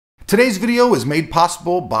Today's video is made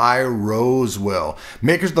possible by Rosewell,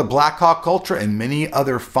 makers of the Blackhawk Ultra and many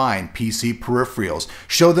other fine PC peripherals.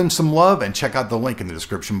 Show them some love and check out the link in the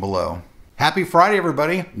description below. Happy Friday,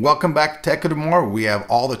 everybody. Welcome back to Tech of Tomorrow. We have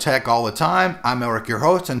all the tech all the time. I'm Eric, your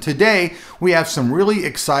host, and today we have some really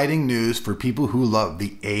exciting news for people who love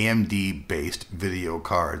the AMD-based video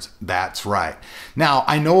cards. That's right. Now,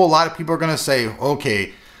 I know a lot of people are going to say,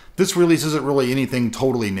 okay, this release isn't really anything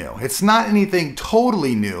totally new. It's not anything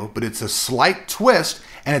totally new, but it's a slight twist,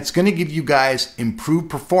 and it's going to give you guys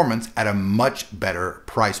improved performance at a much better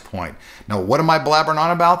price point. Now, what am I blabbering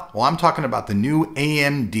on about? Well, I'm talking about the new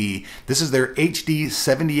AMD. This is their HD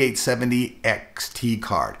 7870 XT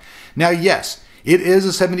card. Now, yes, it is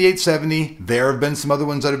a 7870. There have been some other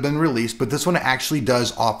ones that have been released, but this one actually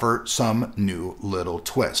does offer some new little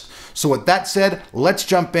twist. So with that said, let's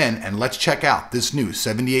jump in and let's check out this new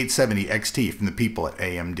 7870 XT from the people at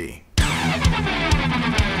AMD.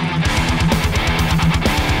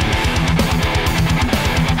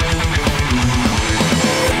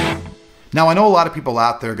 Now, I know a lot of people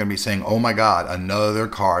out there are going to be saying, oh my God, another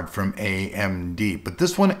card from AMD, but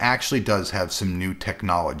this one actually does have some new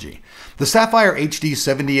technology. The Sapphire HD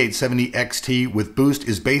 7870 XT with Boost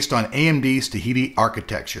is based on AMD's Tahiti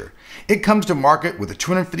architecture. It comes to market with a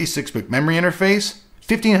 256-bit memory interface,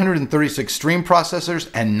 1536 stream processors,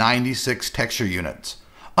 and 96 texture units.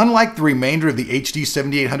 Unlike the remainder of the HD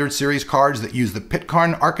 7800 series cards that use the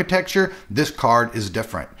Pitcairn architecture, this card is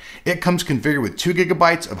different. It comes configured with 2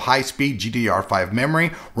 GB of high-speed GDDR5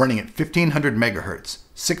 memory running at 1500 MHz,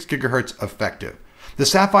 6 GHz effective. The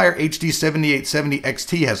Sapphire HD 7870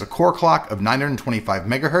 XT has a core clock of 925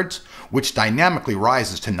 MHz, which dynamically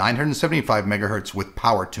rises to 975 MHz with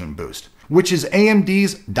Power Tune Boost, which is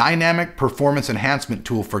AMD's dynamic performance enhancement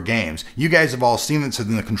tool for games. You guys have all seen this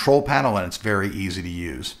in the control panel, and it's very easy to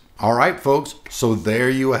use. All right, folks, so there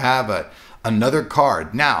you have it. Another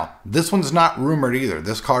card. Now, this one's not rumored either.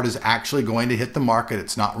 This card is actually going to hit the market.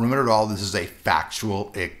 It's not rumored at all. This is a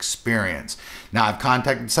factual experience. Now, I've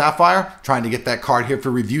contacted Sapphire, trying to get that card here for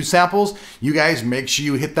review samples. You guys make sure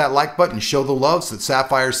you hit that like button, show the love so that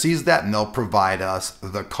Sapphire sees that, and they'll provide us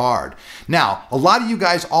the card. Now, a lot of you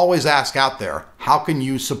guys always ask out there, how can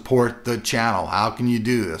you support the channel? How can you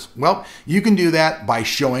do this? Well, you can do that by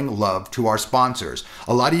showing love to our sponsors.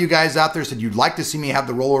 A lot of you guys out there said you'd like to see me have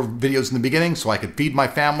the roller videos in the beginning so I could feed my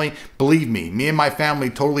family. Believe me and my family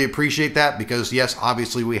totally appreciate that because, yes,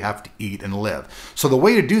 obviously we have to eat and live. So the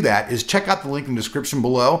way to do that is check out the link in the description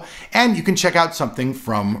below, and you can check out something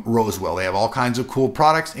from Rosewell. They have all kinds of cool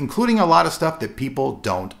products, including a lot of stuff that people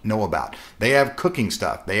don't know about. They have cooking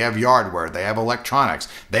stuff, they have yardware, they have electronics,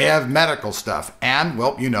 they have medical stuff, and,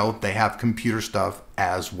 well, you know, they have computer stuff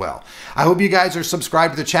as well. I hope you guys are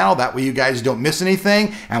subscribed to the channel. That way you guys don't miss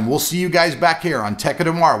anything, and we'll see you guys back here on Tech of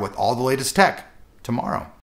Tomorrow with all the latest tech tomorrow.